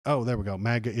Oh, there we go.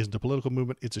 MAGA isn't a political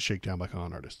movement. It's a shakedown by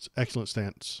con artists. Excellent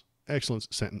stance.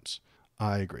 Excellent sentence.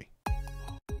 I agree.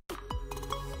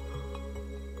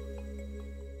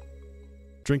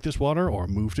 Drink this water or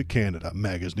move to Canada.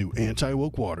 MAGA's new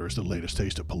anti-woke water is the latest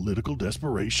taste of political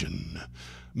desperation.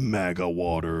 MAGA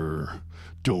water.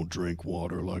 Don't drink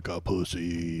water like a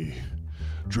pussy.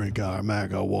 Drink our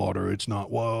MAGA water. It's not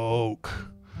woke.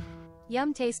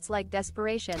 Yum, tastes like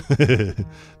desperation.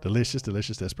 Delicious,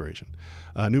 delicious desperation.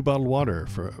 New bottled water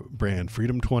for brand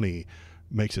Freedom 20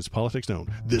 makes its politics known.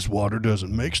 This water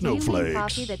doesn't make snowflakes. You mean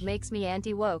coffee that makes me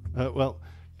anti-woke? Well,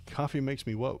 coffee makes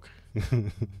me woke.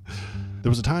 There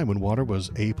was a time when water was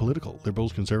apolitical.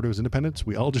 Liberals, conservatives, independents,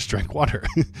 we all just drank water.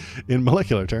 In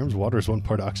molecular terms, water is 1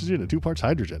 part oxygen and 2 parts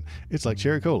hydrogen. It's like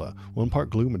cherry cola, 1 part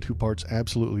gloom and 2 parts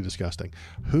absolutely disgusting.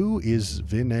 Who is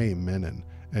Vinay Menon?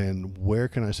 And where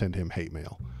can I send him hate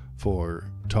mail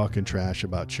for talking trash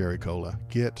about cherry cola?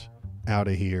 Get out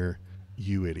of here,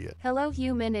 you idiot. Hello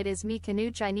human, it is me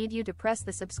Canuch. I need you to press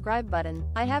the subscribe button.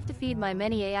 I have to feed my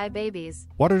many AI babies.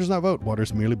 Water does not vote. Water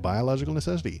is merely biological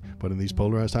necessity. But in these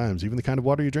polarized times, even the kind of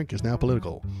water you drink is now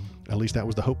political. At least that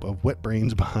was the hope of wet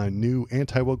brains behind new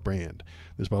anti-woke brand.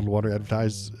 This bottled water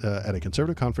advertised at a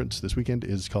conservative conference this weekend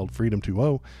is called Freedom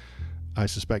 2.0. I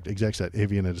suspect execs at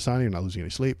Avian and Dasani are not losing any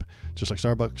sleep. Just like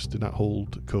Starbucks did not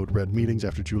hold code red meetings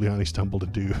after Giuliani stumbled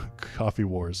into coffee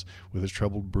wars with his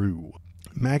troubled brew.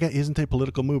 MAGA isn't a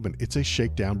political movement. It's a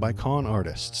shakedown by con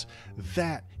artists.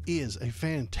 That is a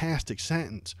fantastic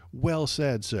sentence. Well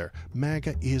said, sir.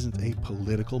 MAGA isn't a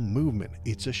political movement.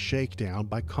 It's a shakedown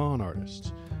by con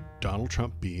artists. Donald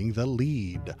Trump being the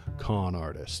lead con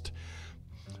artist.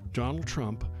 Donald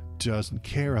Trump doesn't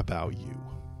care about you.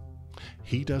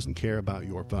 He doesn't care about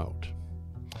your vote.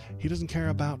 He doesn't care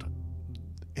about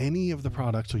any of the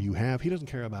products that you have. He doesn't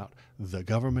care about the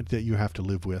government that you have to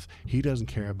live with. He doesn't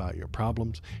care about your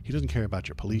problems. He doesn't care about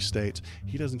your police states.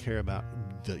 He doesn't care about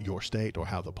your state or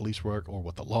how the police work or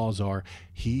what the laws are.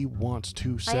 He wants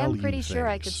to sell you I am pretty sure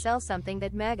I things. could sell something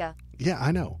that MAGA. Yeah,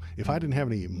 I know. If I didn't have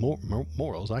any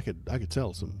morals, I could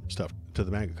sell some stuff to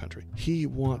the MAGA country. He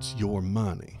wants your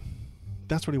money.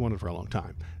 That's what he wanted for a long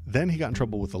time. Then he got in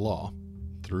trouble with the law.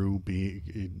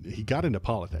 He got into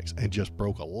politics and just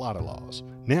broke a lot of laws.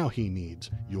 Now he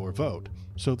needs your vote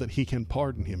so that he can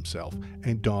pardon himself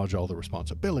and dodge all the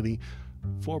responsibility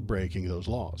for breaking those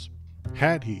laws.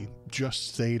 Had he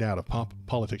just stayed out of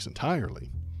politics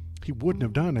entirely, he wouldn't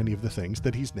have done any of the things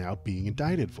that he's now being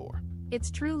indicted for.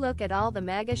 It's true, look at all the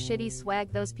MAGA shitty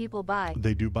swag those people buy.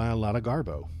 They do buy a lot of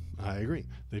garbo. I agree.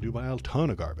 They do buy a ton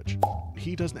of garbage.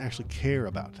 He doesn't actually care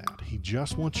about that. He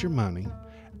just wants your money.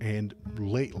 And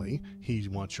lately, he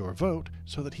wants your vote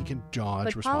so that he can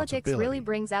dodge responsibility. But politics really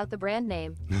brings out the brand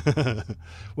name.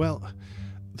 Well,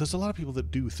 there's a lot of people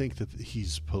that do think that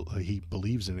he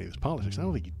believes in any of his politics. I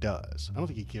don't think he does. I don't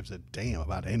think he gives a damn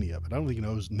about any of it. I don't think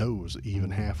he knows even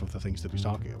half of the things that he's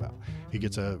talking about. He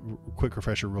gets a quick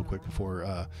refresher real quick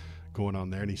before going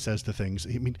on there, and he says the things.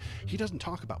 I mean, he doesn't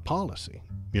talk about policy,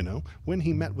 you know? When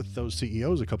he met with those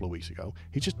CEOs a couple of weeks ago,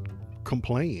 he just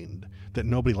complained that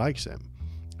nobody likes him.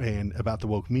 And about the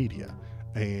woke media,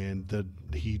 and that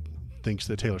he thinks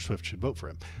that Taylor Swift should vote for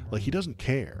him. Like, he doesn't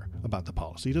care about the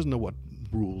policy. He doesn't know what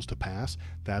rules to pass.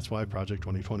 That's why Project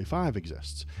 2025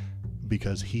 exists,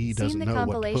 because he doesn't know what to push.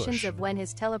 Seen the compilations of when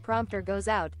his teleprompter goes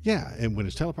out. Yeah, and when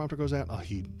his teleprompter goes out,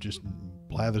 he just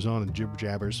blathers on and jibber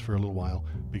jabbers for a little while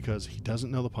because he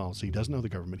doesn't know the policy. He doesn't know the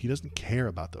government. He doesn't care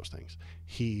about those things.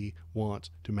 He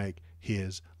wants to make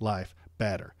his life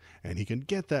better, and he can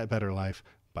get that better life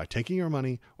by taking your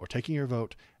money or taking your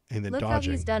vote and then Look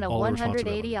dodging how he's done a all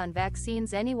 180 on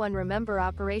vaccines. Anyone remember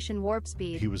Operation Warp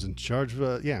Speed? He was in charge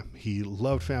of, he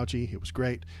loved Fauci. It was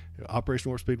great. Operation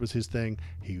Warp Speed was his thing.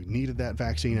 He needed that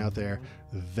vaccine out there.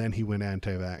 Then he went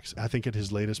anti-vax. I think at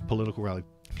his latest political rally,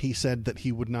 he said that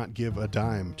he would not give a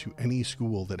dime to any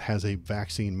school that has a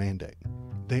vaccine mandate.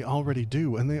 They already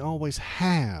do, and they always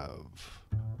have.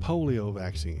 Polio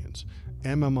vaccines,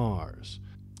 MMRs,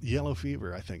 yellow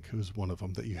fever, I think, who's one of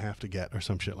them that you have to get, or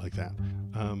some shit like that.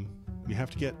 You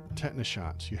have to get tetanus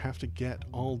shots. You have to get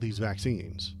all these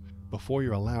vaccines before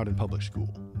you're allowed in public school.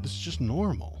 This is just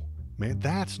normal, man.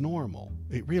 That's normal.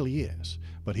 It really is.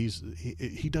 But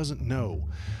he doesn't know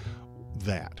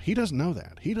that. He doesn't know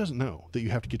that. He doesn't know that you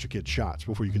have to get your kids shots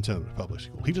before you can send them to public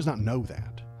school. He does not know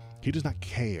that. He does not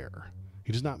care.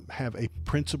 He does not have a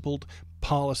principled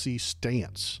policy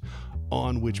stance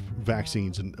on which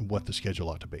vaccines and what the schedule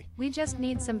ought to be. We just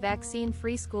need some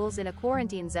vaccine-free schools in a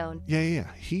quarantine zone.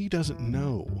 Yeah. He doesn't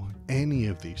know any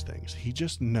of these things. He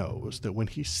just knows that when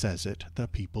he says it, the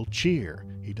people cheer.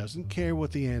 He doesn't care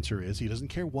what the answer is. He doesn't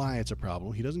care why it's a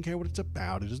problem. He doesn't care what it's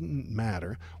about. It doesn't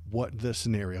matter what the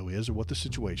scenario is or what the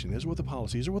situation is or what the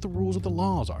policies or what the rules or the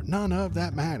laws are. None of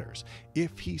that matters.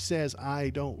 If he says, I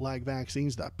don't like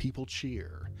vaccines, the people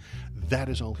cheer. That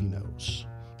is all he knows.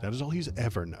 That is all he's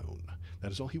ever known.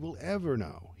 That is all he will ever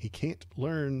know. He can't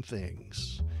learn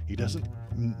things. He doesn't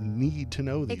need to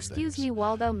know these things. Excuse me,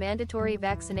 Waldo, mandatory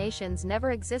vaccinations never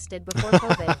existed before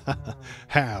COVID.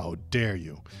 How dare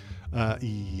you?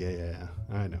 Yeah,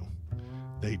 I know.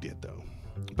 They did, though.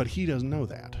 But he doesn't know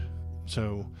that.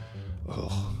 So,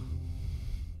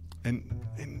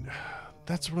 And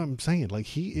that's what I'm saying. Like,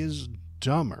 he is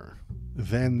dumber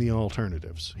than the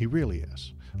alternatives. He really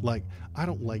is. Like, I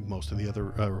don't like most of the other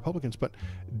Republicans, but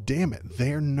damn it,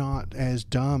 they're not as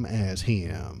dumb as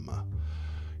him.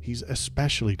 He's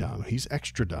especially dumb. He's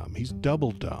extra dumb. He's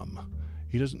double dumb.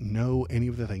 He doesn't know any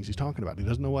of the things he's talking about. He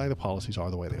doesn't know why the policies are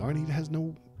the way they are, and he has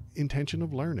no intention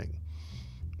of learning.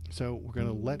 So we're going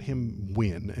to let him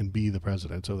win and be the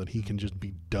president so that he can just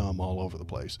be dumb all over the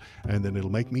place. And then it'll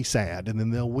make me sad, and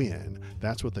then they'll win.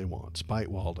 That's what they want. Spite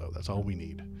Waldo. That's all we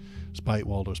need. Spite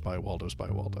Waldo, spite Waldo,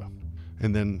 spite Waldo.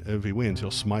 And then if he wins,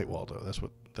 he'll smite Waldo.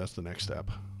 That's the next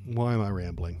step. Why am I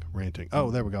ranting?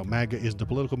 Oh, there we go. Maga is the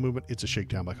political movement. It's a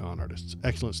shakedown by con artists.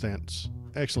 Excellent stance.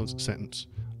 Excellent sentence.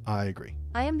 I agree.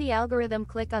 I am the algorithm.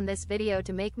 Click on this video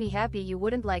to make me happy. You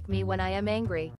wouldn't like me when I am angry.